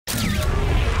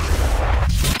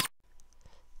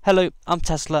Hello, I'm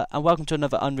Tesla and welcome to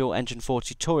another Unreal Engine 4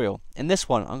 tutorial. In this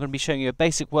one I'm going to be showing you a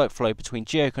basic workflow between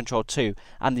Geocontrol 2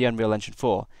 and the Unreal Engine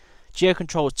 4.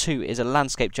 Geocontrol 2 is a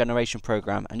landscape generation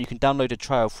program and you can download a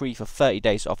trial free for 30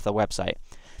 days off their website.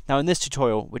 Now in this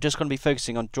tutorial we're just going to be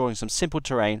focusing on drawing some simple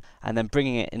terrain and then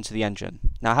bringing it into the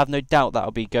engine. Now I have no doubt that I'll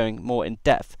be going more in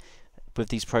depth with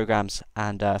these programs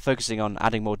and focusing on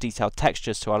adding more detailed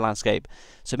textures to our landscape,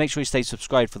 so make sure you stay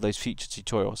subscribed for those future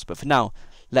tutorials. But for now,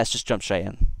 let's just jump straight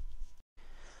in.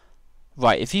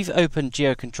 Right, if you've opened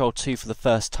Geocontrol 2 for the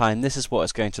first time, this is what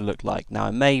it's going to look like. Now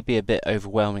it may be a bit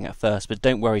overwhelming at first, but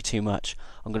don't worry too much.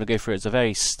 I'm going to go through it at a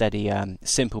very steady,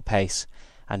 simple pace,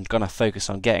 and going to focus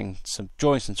on drawing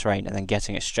some terrain and then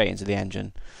getting it straight into the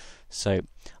engine. So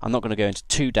I'm not going to go into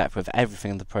too depth with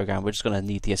everything in the program. We're just going to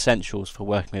need the essentials for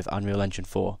working with Unreal Engine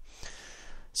 4.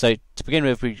 So to begin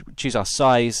with, we choose our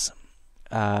size.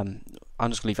 I'm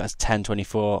just going to leave it as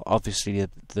 1024. Obviously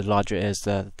the larger it is,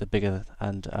 the bigger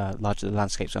and larger the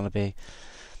landscape's going to be.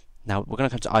 Now we're going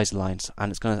to come to isolines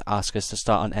and it's going to ask us to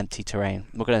start on empty terrain.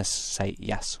 We're going to say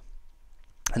yes.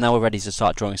 And now we're ready to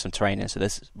start drawing some terrain in. So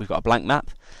we've got a blank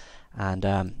map, and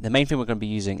the main thing we're going to be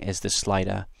using is this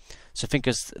slider. So think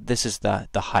as this is the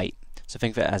height. So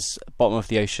think of it as bottom of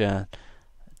the ocean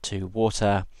to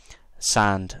water,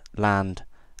 sand, land,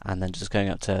 and then just going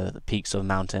up to the peaks of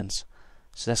mountains.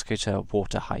 So let's go to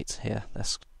water height here.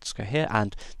 Let's go here,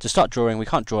 and to start drawing, we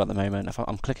can't draw at the moment. If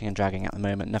I'm clicking and dragging at the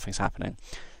moment, nothing's happening.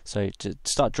 So to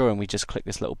start drawing, we just click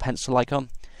this little pencil icon,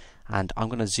 and I'm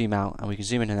going to zoom out, and we can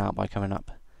zoom in and out by coming up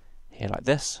here like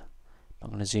this.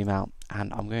 I'm going to zoom out,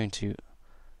 and I'm going to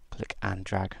click and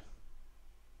drag.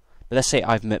 But let's say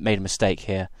I've made a mistake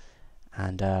here,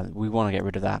 and we want to get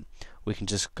rid of that. We can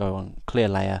just go on clear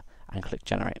layer and click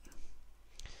generate.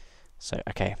 So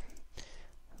okay,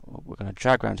 we're going to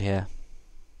drag around here,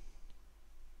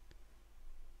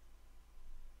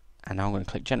 and now I'm going to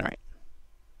click generate.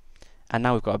 And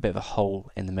now we've got a bit of a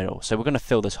hole in the middle. So we're going to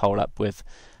fill this hole up with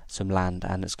some land,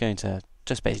 and it's going to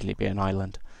just basically be an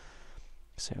island.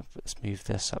 So let's move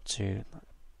this up to a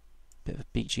bit of a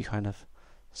beachy kind of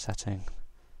setting.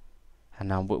 And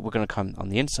now we're going to come on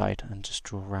the inside and just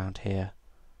draw around here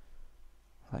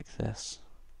like this.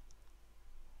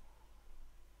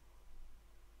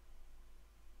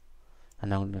 And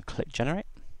now I'm going to click generate.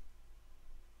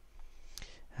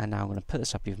 And now I'm going to put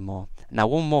this up even more. Now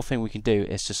one more thing we can do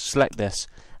is just select this,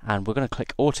 and we're going to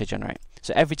click auto generate.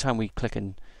 So every time we click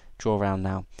and draw around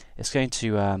now, it's going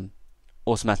to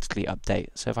automatically update.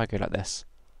 So if I go like this,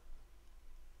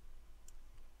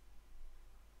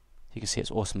 you can see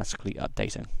it's automatically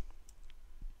updating.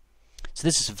 So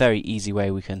this is a very easy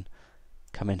way we can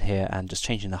come in here and just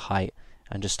changing the height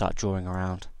and just start drawing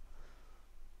around.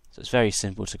 So it's very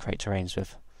simple to create terrains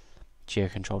with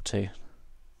Geocontrol 2.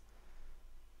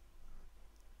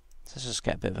 So let's just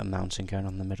get a bit of a mountain going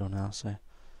on in the middle now. So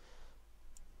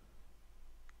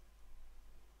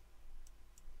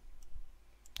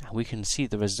and we can see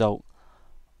the result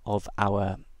of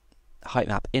our height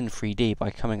map in 3D by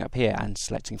coming up here and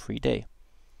selecting 3D.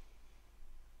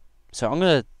 So I'm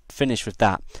going to finish with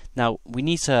that. Now we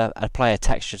need to apply a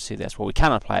texture to this. Well, we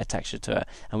can apply a texture to it,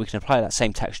 and we can apply that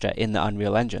same texture in the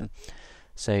Unreal Engine.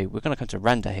 So we're going to come to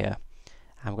render here,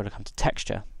 and we're going to come to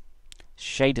texture,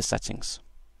 shader settings,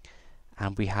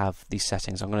 and we have these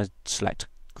settings. I'm going to select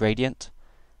gradient.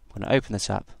 I'm going to open this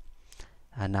up,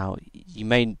 and now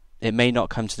it may not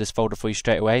come to this folder for you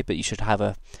straight away, but you should have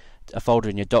a folder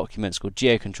in your documents called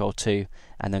Geocontrol 2,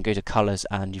 and then go to colors,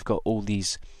 and you've got all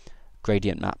these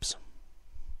gradient maps.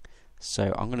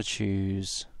 So I'm going to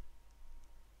choose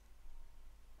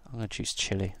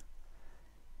chili,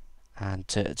 and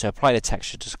to apply the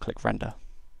texture, just click render.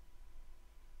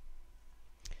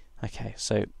 Okay,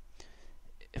 so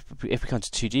if we come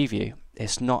to 2D view,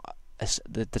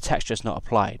 the texture is not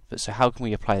applied. But so how can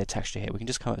we apply the texture here? We can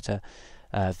just come up to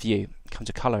view, come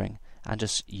to coloring, and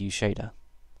just use shader.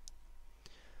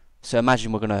 So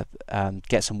imagine we're going to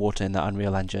get some water in the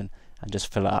Unreal Engine and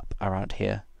just fill it up around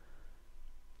here.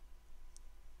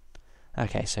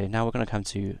 Okay, so now we're going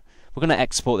to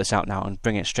export this out now and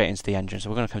bring it straight into the engine. So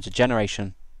we're going to come to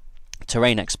generation,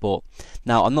 terrain export.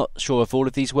 Now I'm not sure if all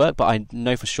of these work, but I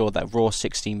know for sure that raw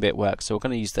 16-bit works. So we're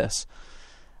going to use this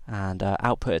and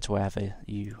output it to wherever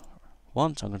you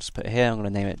want. I'm going to just put it here. I'm going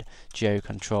to name it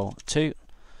Geocontrol 2.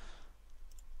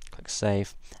 Click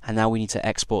save, and now we need to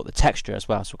export the texture as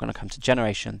well. So we're going to come to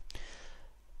generation,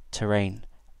 terrain,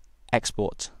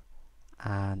 export,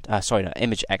 and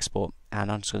image export,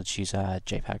 and I'm just going to choose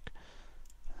JPEG.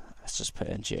 Let's just put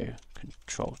in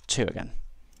Geocontrol 2 again,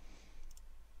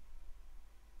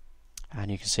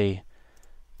 and you can see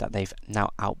that they've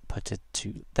now outputted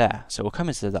to there. So we'll come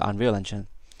into the Unreal Engine.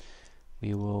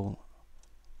 We're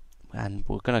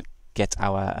going to get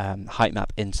our height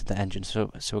map into the engine.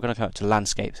 So we're going to come up to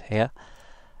landscapes here,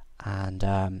 and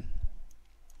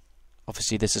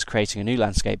obviously this is creating a new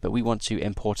landscape, but we want to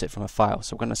import it from a file.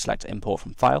 So we're going to select import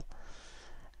from file,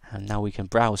 and now we can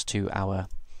browse to our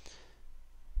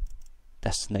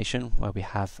destination where we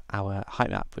have our height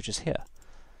map, which is here.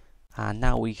 And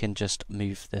now we can just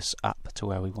move this up to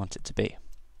where we want it to be.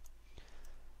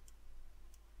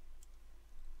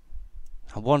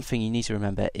 And one thing you need to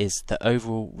remember is the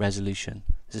overall resolution.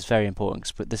 This is very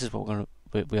important, but this is what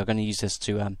we are going to use this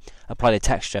to apply the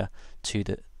texture to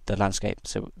the landscape.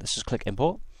 So let's just click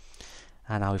import,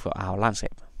 and now we've got our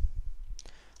landscape.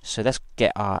 So let's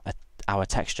get our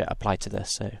texture applied to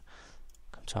this. So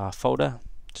come to our folder,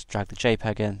 just drag the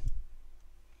JPEG in,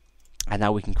 and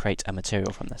now we can create a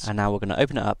material from this. And now we're going to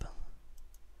open it up,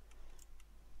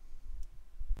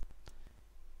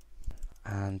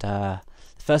 and the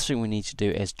first thing we need to do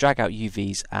is drag out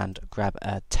UVs and grab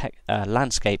a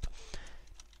landscape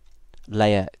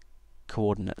layer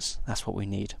coordinates. That's what we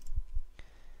need.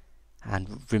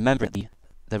 And remember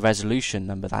the resolution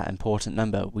number, that important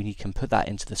number, we can put that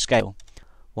into the scale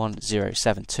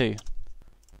 1072.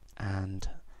 And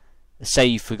say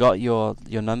you forgot your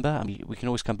number, and we can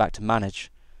always come back to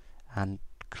manage and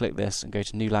click this and go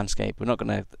to new landscape. We're not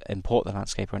going to import the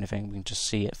landscape or anything, we can just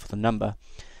see it for the number,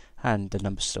 and the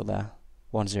number's still there,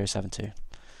 1072.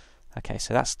 Okay,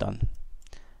 so that's done,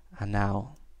 and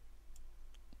now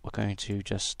we're going to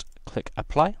just click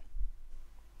apply.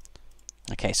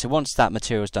 Okay, so once that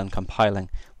material is done compiling,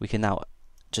 we can now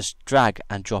just drag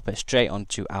and drop it straight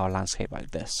onto our landscape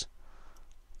like this.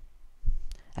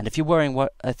 And if you're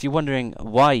wondering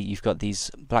why you've got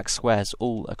these black squares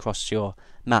all across your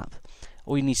map,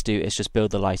 all you need to do is just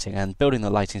build the lighting, and building the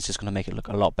lighting is just going to make it look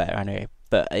a lot better anyway,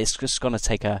 but it's just going to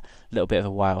take a little bit of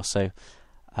a while, so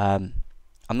I'm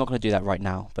not going to do that right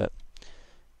now. But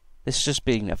this has just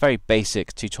been a very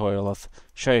basic tutorial of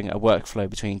showing a workflow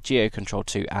between Geocontrol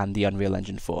 2 and the Unreal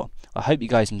Engine 4. I hope you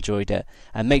guys enjoyed it,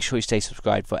 and make sure you stay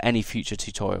subscribed for any future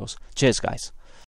tutorials. Cheers guys.